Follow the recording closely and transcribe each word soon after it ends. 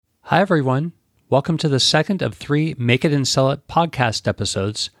Hi, everyone. Welcome to the second of 3 Make It and Sell It podcast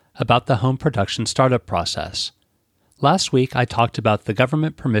episodes about the home production startup process. Last week, I talked about the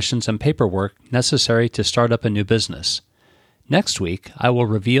government permissions and paperwork necessary to start up a new business. Next week, I will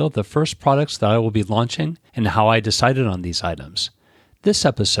reveal the first products that I will be launching and how I decided on these items. This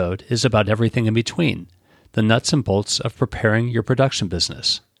episode is about everything in between, the nuts and bolts of preparing your production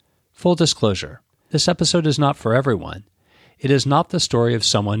business. Full disclosure, this episode is not for everyone. It is not the story of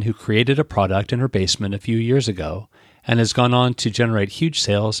someone who created a product in her basement a few years ago and has gone on to generate huge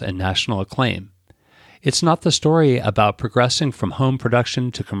sales and national acclaim. It's not the story about progressing from home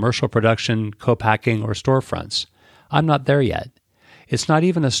production to commercial production, co-packing, or storefronts. I'm not there yet. It's not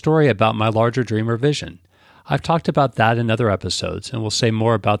even a story about my larger dream or vision. I've talked about that in other episodes, and we'll say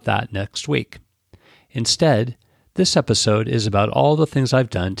more about that next week. Instead, this episode is about all the things I've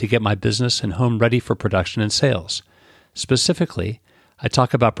done to get my business and home ready for production and sales. Specifically, I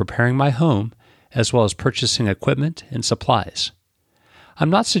talk about preparing my home as well as purchasing equipment and supplies. I'm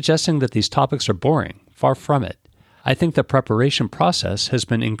not suggesting that these topics are boring, far from it. I think the preparation process has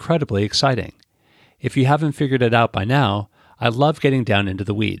been incredibly exciting. If you haven't figured it out by now, I love getting down into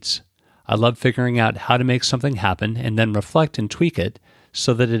the weeds. I love figuring out how to make something happen and then reflect and tweak it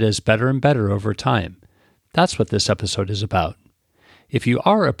so that it is better and better over time. That's what this episode is about. If you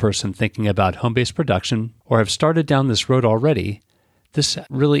are a person thinking about home-based production or have started down this road already, this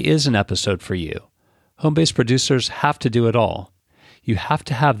really is an episode for you. Home-based producers have to do it all. You have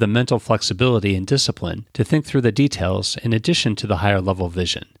to have the mental flexibility and discipline to think through the details in addition to the higher-level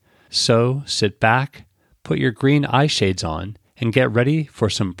vision. So sit back, put your green eye shades on, and get ready for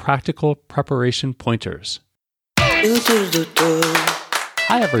some practical preparation pointers. Hi,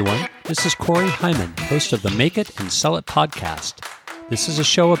 everyone. This is Corey Hyman, host of the Make It and Sell It podcast. This is a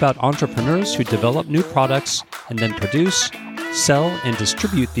show about entrepreneurs who develop new products and then produce, sell, and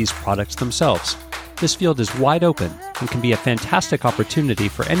distribute these products themselves. This field is wide open and can be a fantastic opportunity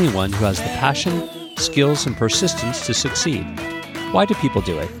for anyone who has the passion, skills, and persistence to succeed. Why do people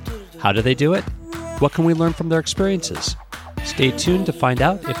do it? How do they do it? What can we learn from their experiences? Stay tuned to find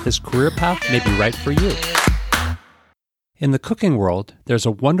out if this career path may be right for you. In the cooking world, there's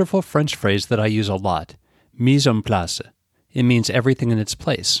a wonderful French phrase that I use a lot, mise en place. It means everything in its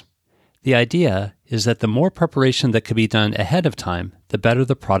place. The idea is that the more preparation that can be done ahead of time, the better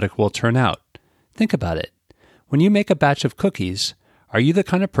the product will turn out. Think about it. When you make a batch of cookies, are you the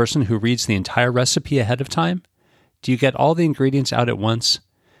kind of person who reads the entire recipe ahead of time? Do you get all the ingredients out at once?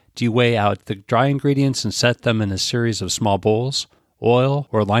 Do you weigh out the dry ingredients and set them in a series of small bowls, oil,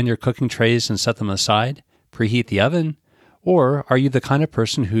 or line your cooking trays and set them aside? Preheat the oven? Or are you the kind of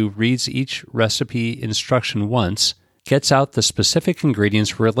person who reads each recipe instruction once, gets out the specific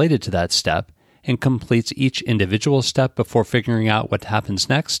ingredients related to that step, and completes each individual step before figuring out what happens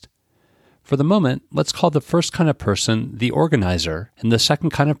next? For the moment, let's call the first kind of person the organizer and the second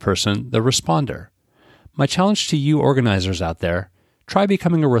kind of person the responder. My challenge to you organizers out there, try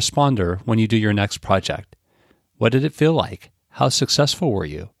becoming a responder when you do your next project. What did it feel like? How successful were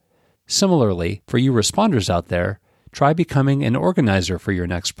you? Similarly, for you responders out there, try becoming an organizer for your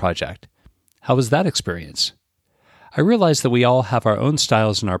next project. How was that experience? I realize that we all have our own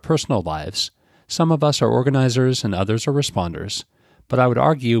styles in our personal lives. Some of us are organizers and others are responders. But I would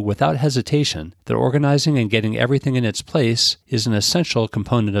argue without hesitation that organizing and getting everything in its place is an essential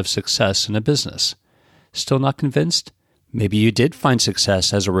component of success in a business. Still not convinced? Maybe you did find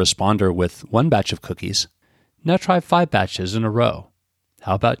success as a responder with 1 batch of cookies. Now try 5 batches in a row.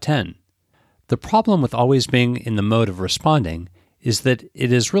 How about 10? The problem with always being in the mode of responding is that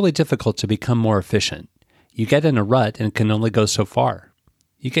it is really difficult to become more efficient. You get in a rut and can only go so far.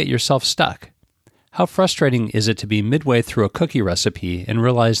 You get yourself stuck. How frustrating is it to be midway through a cookie recipe and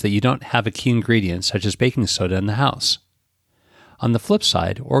realize that you don't have a key ingredient such as baking soda in the house? On the flip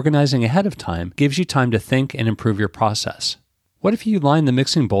side, organizing ahead of time gives you time to think and improve your process. What if you line the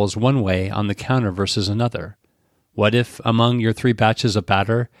mixing bowls one way on the counter versus another? What if, among your 3 batches of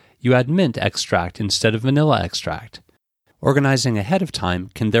batter, you add mint extract instead of vanilla extract? Organizing ahead of time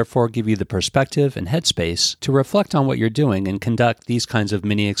can therefore give you the perspective and headspace to reflect on what you're doing and conduct these kinds of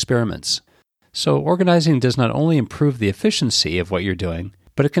mini experiments. So organizing does not only improve the efficiency of what you're doing,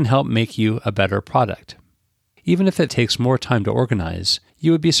 but it can help make you a better product. Even if it takes more time to organize,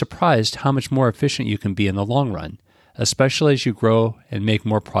 you would be surprised how much more efficient you can be in the long run, especially as you grow and make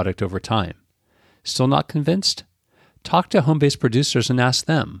more product over time. Still not convinced? Talk to home-based producers and ask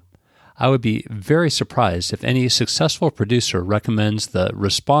them. I would be very surprised if any successful producer recommends the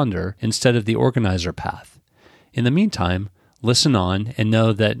responder instead of the organizer path. In the meantime, listen on and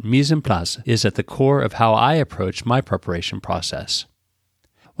know that mise en place is at the core of how I approach my preparation process.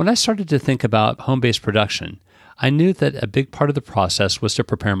 When I started to think about home-based production, I knew that a big part of the process was to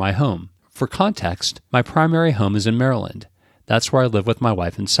prepare my home. For context, my primary home is in Maryland. That's where I live with my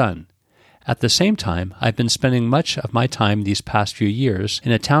wife and son. At the same time, I've been spending much of my time these past few years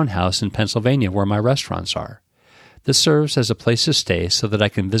in a townhouse in Pennsylvania where my restaurants are. This serves as a place to stay so that I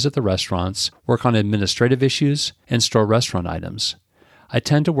can visit the restaurants, work on administrative issues, and store restaurant items. I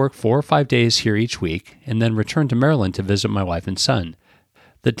tend to work 4 or 5 days here each week and then return to Maryland to visit my wife and son.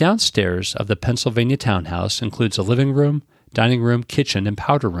 The downstairs of the Pennsylvania townhouse includes a living room, dining room, kitchen, and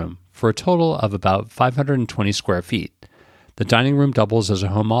powder room for a total of about 520 square feet. The dining room doubles as a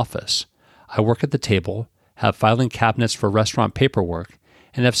home office. I work at the table, have filing cabinets for restaurant paperwork,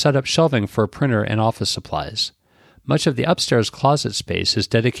 and have set up shelving for a printer and office supplies. Much of the upstairs closet space is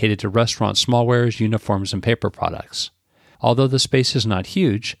dedicated to restaurant smallwares, uniforms, and paper products. Although the space is not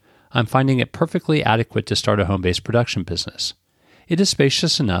huge, I'm finding it perfectly adequate to start a home-based production business. It is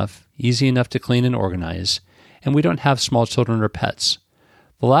spacious enough, easy enough to clean and organize, and we don't have small children or pets.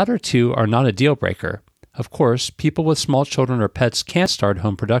 The latter two are not a deal breaker. Of course, people with small children or pets can start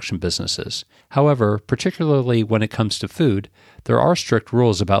home production businesses. However, particularly when it comes to food, there are strict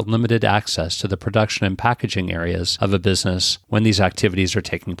rules about limited access to the production and packaging areas of a business when these activities are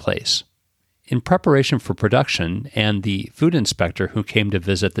taking place. In preparation for production and the food inspector who came to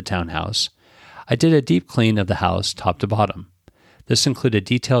visit the townhouse, I did a deep clean of the house top to bottom. This included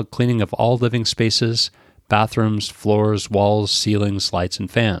detailed cleaning of all living spaces, bathrooms, floors, walls, ceilings, lights,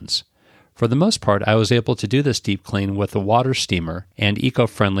 and fans. For the most part, I was able to do this deep clean with a water steamer and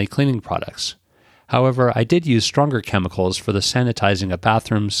eco-friendly cleaning products. However, I did use stronger chemicals for the sanitizing of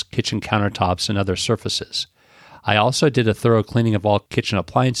bathrooms, kitchen countertops, and other surfaces. I also did a thorough cleaning of all kitchen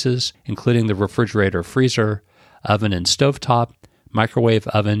appliances, including the refrigerator, freezer, oven and stovetop, microwave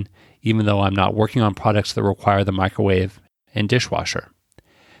oven, even though I'm not working on products that require the microwave, and dishwasher.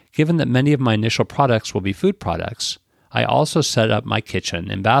 Given that many of my initial products will be food products, I also set up my kitchen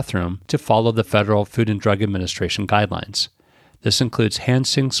and bathroom to follow the Federal Food and Drug Administration guidelines. This includes hand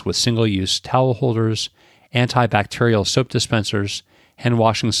sinks with single-use towel holders, antibacterial soap dispensers, hand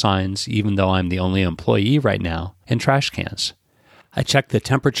washing signs, even though I'm the only employee right now, and trash cans. I checked the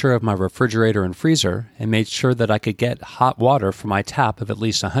temperature of my refrigerator and freezer and made sure that I could get hot water from my tap of at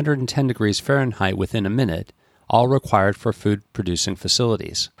least 110 degrees Fahrenheit within a minute, all required for food-producing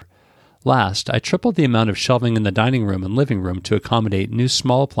facilities. Last, I tripled the amount of shelving in the dining room and living room to accommodate new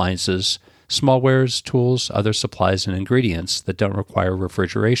small appliances, smallwares, tools, other supplies, and ingredients that don't require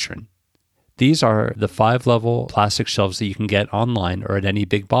refrigeration. These are the 5-level plastic shelves that you can get online or at any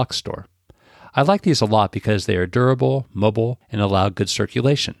big box store. I like these a lot because they are durable, mobile, and allow good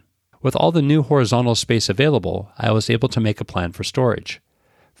circulation. With all the new horizontal space available, I was able to make a plan for storage.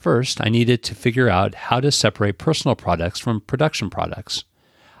 First, I needed to figure out how to separate personal products from production products.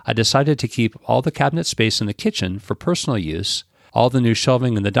 I decided to keep all the cabinet space in the kitchen for personal use, all the new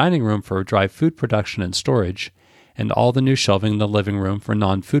shelving in the dining room for dry food production and storage, and all the new shelving in the living room for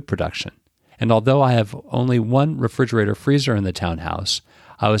non-food production. And although I have only one refrigerator freezer in the townhouse,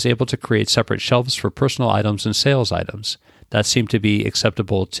 I was able to create separate shelves for personal items and sales items. That seemed to be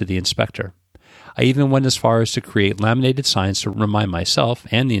acceptable to the inspector. I even went as far as to create laminated signs to remind myself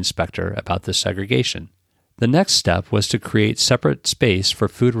and the inspector about this segregation. The next step was to create separate space for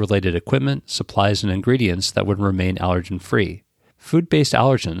food-related equipment, supplies, and ingredients that would remain allergen-free. Food-based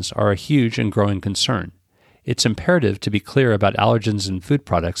allergens are a huge and growing concern. It's imperative to be clear about allergens in food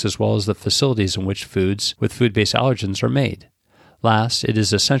products as well as the facilities in which foods with food-based allergens are made. Last, it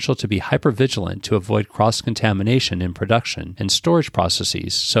is essential to be hypervigilant to avoid cross-contamination in production and storage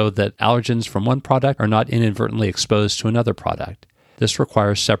processes so that allergens from one product are not inadvertently exposed to another product. This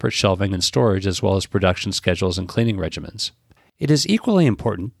requires separate shelving and storage as well as production schedules and cleaning regimens. It is equally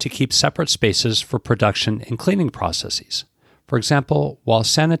important to keep separate spaces for production and cleaning processes. For example, while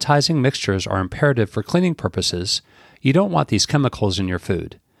sanitizing mixtures are imperative for cleaning purposes, you don't want these chemicals in your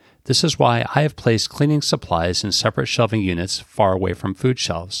food. This is why I have placed cleaning supplies in separate shelving units far away from food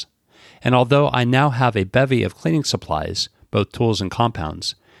shelves. And although I now have a bevy of cleaning supplies, both tools and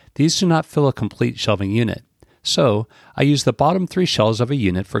compounds, these do not fill a complete shelving unit. So, I use the bottom 3 shelves of a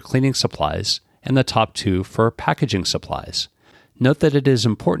unit for cleaning supplies and the top 2 for packaging supplies. Note that it is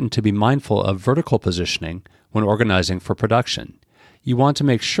important to be mindful of vertical positioning when organizing for production. You want to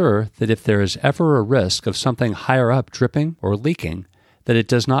make sure that if there is ever a risk of something higher up dripping or leaking, that it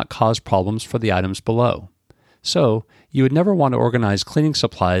does not cause problems for the items below. So, you would never want to organize cleaning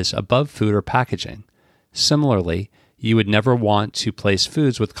supplies above food or packaging. Similarly, you would never want to place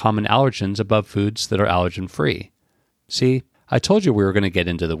foods with common allergens above foods that are allergen-free. See, I told you we were going to get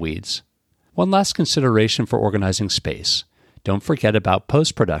into the weeds. One last consideration for organizing space. Don't forget about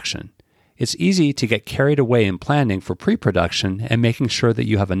post-production. It's easy to get carried away in planning for pre-production and making sure that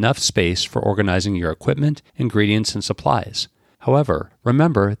you have enough space for organizing your equipment, ingredients, and supplies. However,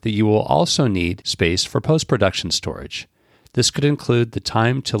 remember that you will also need space for post-production storage. This could include the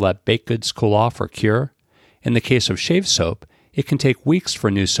time to let baked goods cool off or cure. In the case of shave soap, it can take weeks for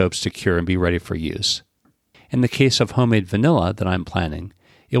new soaps to cure and be ready for use. In the case of homemade vanilla that I'm planning,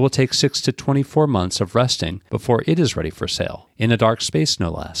 it will take 6 to 24 months of resting before it is ready for sale, in a dark space no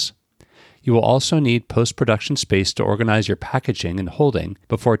less. You will also need post-production space to organize your packaging and holding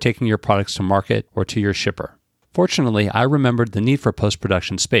before taking your products to market or to your shipper. Fortunately, I remembered the need for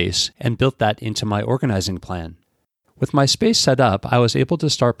post-production space and built that into my organizing plan. With my space set up, I was able to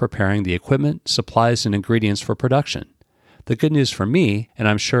start preparing the equipment, supplies, and ingredients for production. The good news for me, and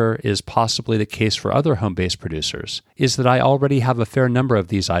I'm sure is possibly the case for other home-based producers, is that I already have a fair number of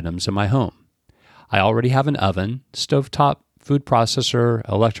these items in my home. I already have an oven, stovetop, food processor,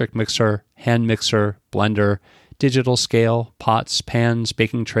 electric mixer, hand mixer, blender, digital scale, pots, pans,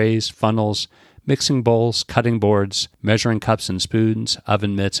 baking trays, funnels, mixing bowls, cutting boards, measuring cups and spoons,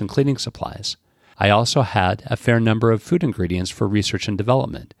 oven mitts, and cleaning supplies. I also had a fair number of food ingredients for research and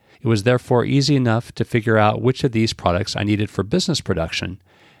development. It was therefore easy enough to figure out which of these products I needed for business production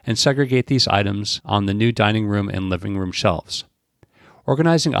and segregate these items on the new dining room and living room shelves.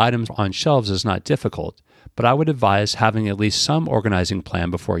 Organizing items on shelves is not difficult, but I would advise having at least some organizing plan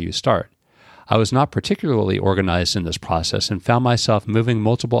before you start. I was not particularly organized in this process and found myself moving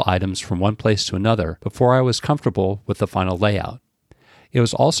multiple items from one place to another before I was comfortable with the final layout. It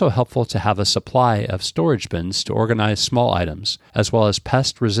was also helpful to have a supply of storage bins to organize small items, as well as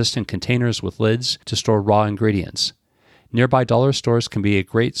pest-resistant containers with lids to store raw ingredients. Nearby dollar stores can be a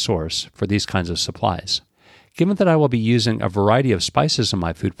great source for these kinds of supplies. Given that I will be using a variety of spices in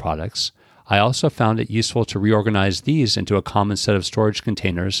my food products, I also found it useful to reorganize these into a common set of storage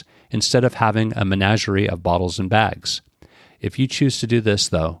containers instead of having a menagerie of bottles and bags. If you choose to do this,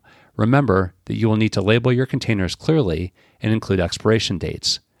 though, remember that you will need to label your containers clearly and include expiration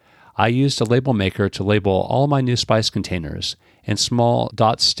dates. I used a label maker to label all my new spice containers and small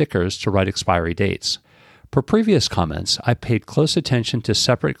dot stickers to write expiry dates. Per previous comments, I paid close attention to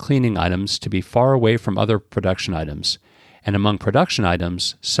separate cleaning items to be far away from other production items, and among production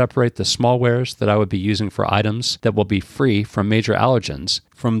items, separate the smallwares that I would be using for items that will be free from major allergens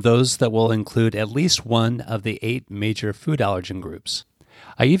from those that will include at least one of the 8 major food allergen groups.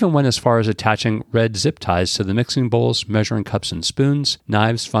 I even went as far as attaching red zip ties to the mixing bowls, measuring cups and spoons,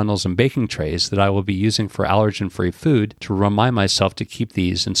 knives, funnels, and baking trays that I will be using for allergen-free food to remind myself to keep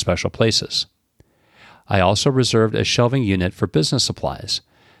these in special places. I also reserved a shelving unit for business supplies.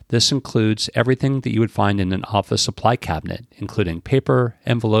 This includes everything that you would find in an office supply cabinet, including paper,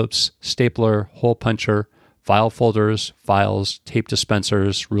 envelopes, stapler, hole puncher, file folders, files, tape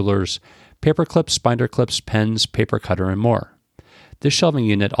dispensers, rulers, paper clips, binder clips, pens, paper cutter, and more. This shelving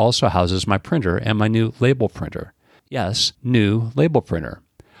unit also houses my printer and my new label printer. Yes, new label printer.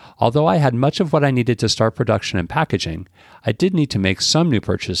 Although I had much of what I needed to start production and packaging, I did need to make some new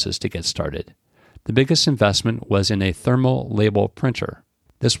purchases to get started. The biggest investment was in a thermal label printer.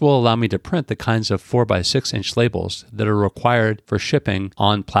 This will allow me to print the kinds of 4x6-inch labels that are required for shipping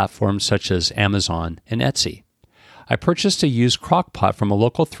on platforms such as Amazon and Etsy. I purchased a used crock pot from a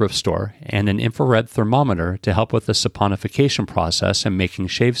local thrift store and an infrared thermometer to help with the saponification process and making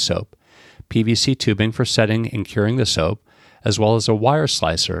shave soap, PVC tubing for setting and curing the soap, as well as a wire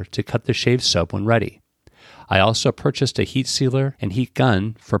slicer to cut the shave soap when ready. I also purchased a heat sealer and heat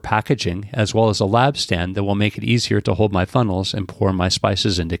gun for packaging, as well as a lab stand that will make it easier to hold my funnels and pour my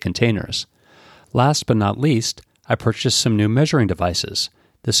spices into containers. Last but not least, I purchased some new measuring devices.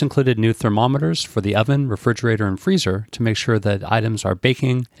 This included new thermometers for the oven, refrigerator, and freezer to make sure that items are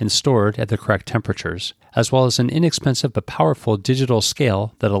baking and stored at the correct temperatures, as well as an inexpensive but powerful digital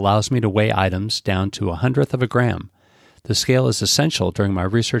scale that allows me to weigh items down to 1/100th of a gram. The scale is essential during my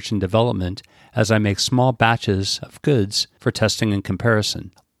research and development as I make small batches of goods for testing and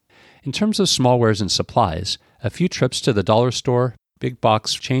comparison. In terms of smallwares and supplies, a few trips to the dollar store, big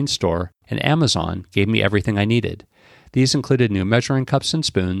box chain store, and Amazon gave me everything I needed. These included new measuring cups and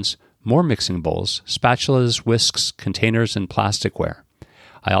spoons, more mixing bowls, spatulas, whisks, containers, and plasticware.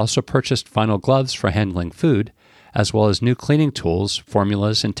 I also purchased final gloves for handling food, as well as new cleaning tools,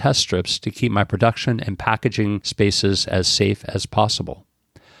 formulas, and test strips to keep my production and packaging spaces as safe as possible.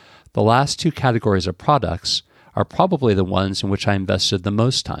 The last 2 categories of products are probably the ones in which I invested the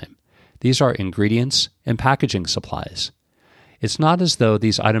most time. These are ingredients and packaging supplies. It's not as though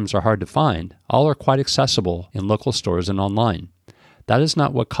these items are hard to find. All are quite accessible in local stores and online. That is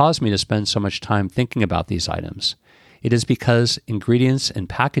not what caused me to spend so much time thinking about these items. It is because ingredients and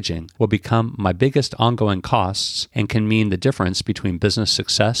packaging will become my biggest ongoing costs and can mean the difference between business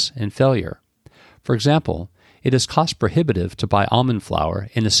success and failure. For example, it is cost prohibitive to buy almond flour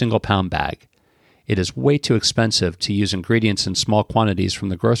in a single pound bag. It is way too expensive to use ingredients in small quantities from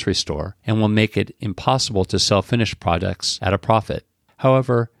the grocery store and will make it impossible to sell finished products at a profit.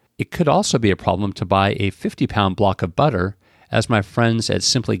 However, it could also be a problem to buy a 50-pound block of butter, as my friends at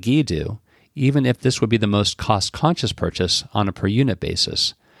Simply Ghee do, even if this would be the most cost-conscious purchase on a per-unit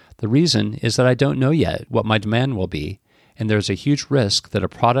basis. The reason is that I don't know yet what my demand will be, and there's a huge risk that a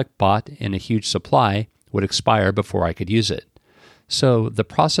product bought in a huge supply would expire before I could use it. So the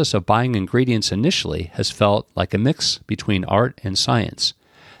process of buying ingredients initially has felt like a mix between art and science.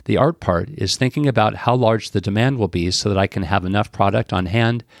 The art part is thinking about how large the demand will be so that I can have enough product on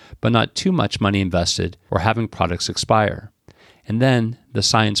hand, but not too much money invested or having products expire. And then the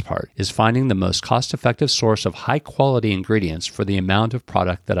science part is finding the most cost-effective source of high-quality ingredients for the amount of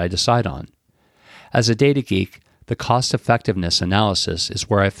product that I decide on. As a data geek, the cost-effectiveness analysis is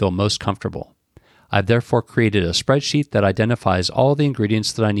where I feel most comfortable. I've therefore created a spreadsheet that identifies all the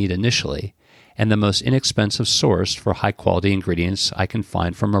ingredients that I need initially and the most inexpensive source for high-quality ingredients I can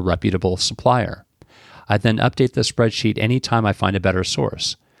find from a reputable supplier. I then update the spreadsheet anytime I find a better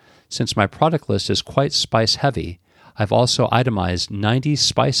source. Since my product list is quite spice-heavy, I've also itemized 90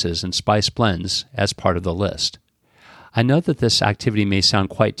 spices and spice blends as part of the list. I know that this activity may sound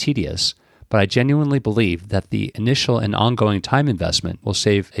quite tedious, but I genuinely believe that the initial and ongoing time investment will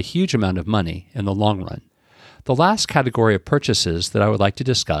save a huge amount of money in the long run. The last category of purchases that I would like to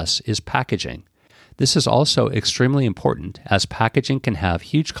discuss is packaging. This is also extremely important as packaging can have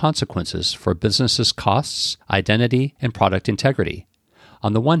huge consequences for businesses' costs, identity, and product integrity.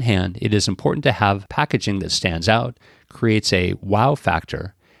 On the one hand, it is important to have packaging that stands out, creates a wow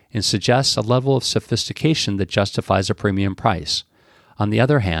factor, and suggests a level of sophistication that justifies a premium price. On the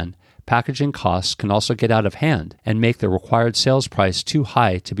other hand, packaging costs can also get out of hand and make the required sales price too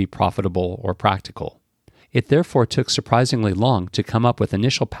high to be profitable or practical. It therefore took surprisingly long to come up with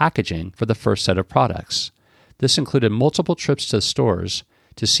initial packaging for the first set of products. This included multiple trips to stores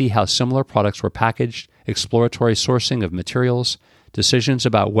to see how similar products were packaged, exploratory sourcing of materials, decisions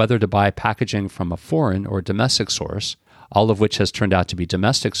about whether to buy packaging from a foreign or domestic source, all of which has turned out to be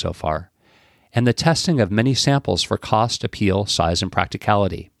domestic so far, and the testing of many samples for cost, appeal, size, and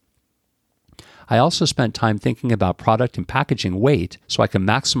practicality. I also spent time thinking about product and packaging weight so I could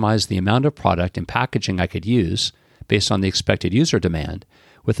maximize the amount of product and packaging I could use, based on the expected user demand,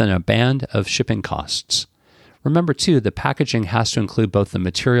 within a band of shipping costs. Remember, too, that packaging has to include both the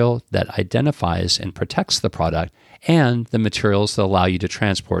material that identifies and protects the product and the materials that allow you to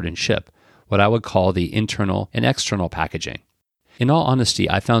transport and ship, what I would call the internal and external packaging. In all honesty,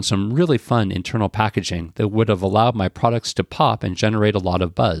 I found some really fun internal packaging that would have allowed my products to pop and generate a lot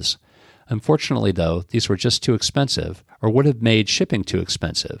of buzz. Unfortunately, though, these were just too expensive or would have made shipping too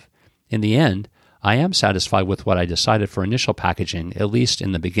expensive. In the end, I am satisfied with what I decided for initial packaging, at least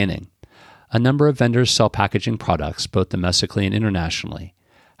in the beginning. A number of vendors sell packaging products, both domestically and internationally.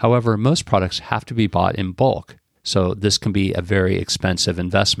 However, most products have to be bought in bulk, so this can be a very expensive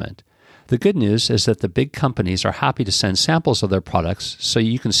investment. The good news is that the big companies are happy to send samples of their products so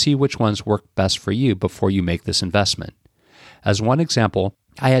you can see which ones work best for you before you make this investment. As one example,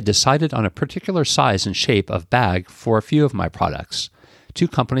 I had decided on a particular size and shape of bag for a few of my products. 2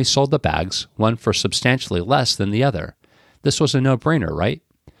 companies sold the bags, one for substantially less than the other. This was a no-brainer, right?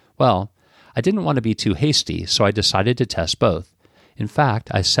 Well, I didn't want to be too hasty, so I decided to test both. In fact,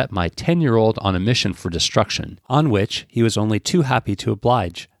 I set my 10-year-old on a mission for destruction, on which he was only too happy to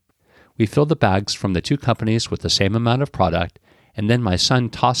oblige. We filled the bags from the 2 companies with the same amount of product, and then my son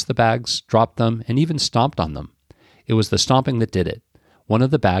tossed the bags, dropped them, and even stomped on them. It was the stomping that did it. One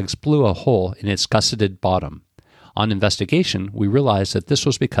of the bags blew a hole in its gusseted bottom. On investigation, we realized that this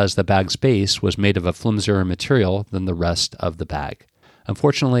was because the bag's base was made of a flimsier material than the rest of the bag.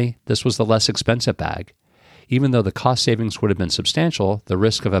 Unfortunately, this was the less expensive bag. Even though the cost savings would have been substantial, the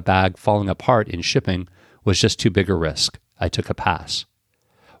risk of a bag falling apart in shipping was just too big a risk. I took a pass.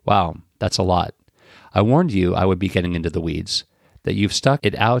 Wow, that's a lot. I warned you I would be getting into the weeds. That you've stuck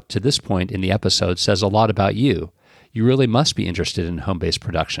it out to this point in the episode says a lot about you. You really must be interested in home-based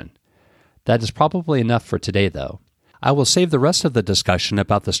production. That is probably enough for today, though. I will save the rest of the discussion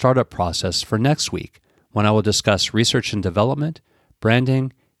about the startup process for next week, when I will discuss research and development,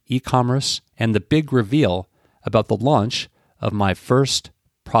 branding, e-commerce, and the big reveal about the launch of my first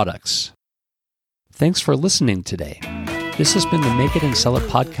products. Thanks for listening today. This has been the Make It and Sell It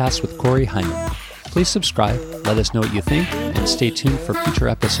podcast with Corey Hyman. Please subscribe, let us know what you think, and stay tuned for future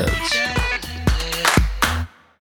episodes.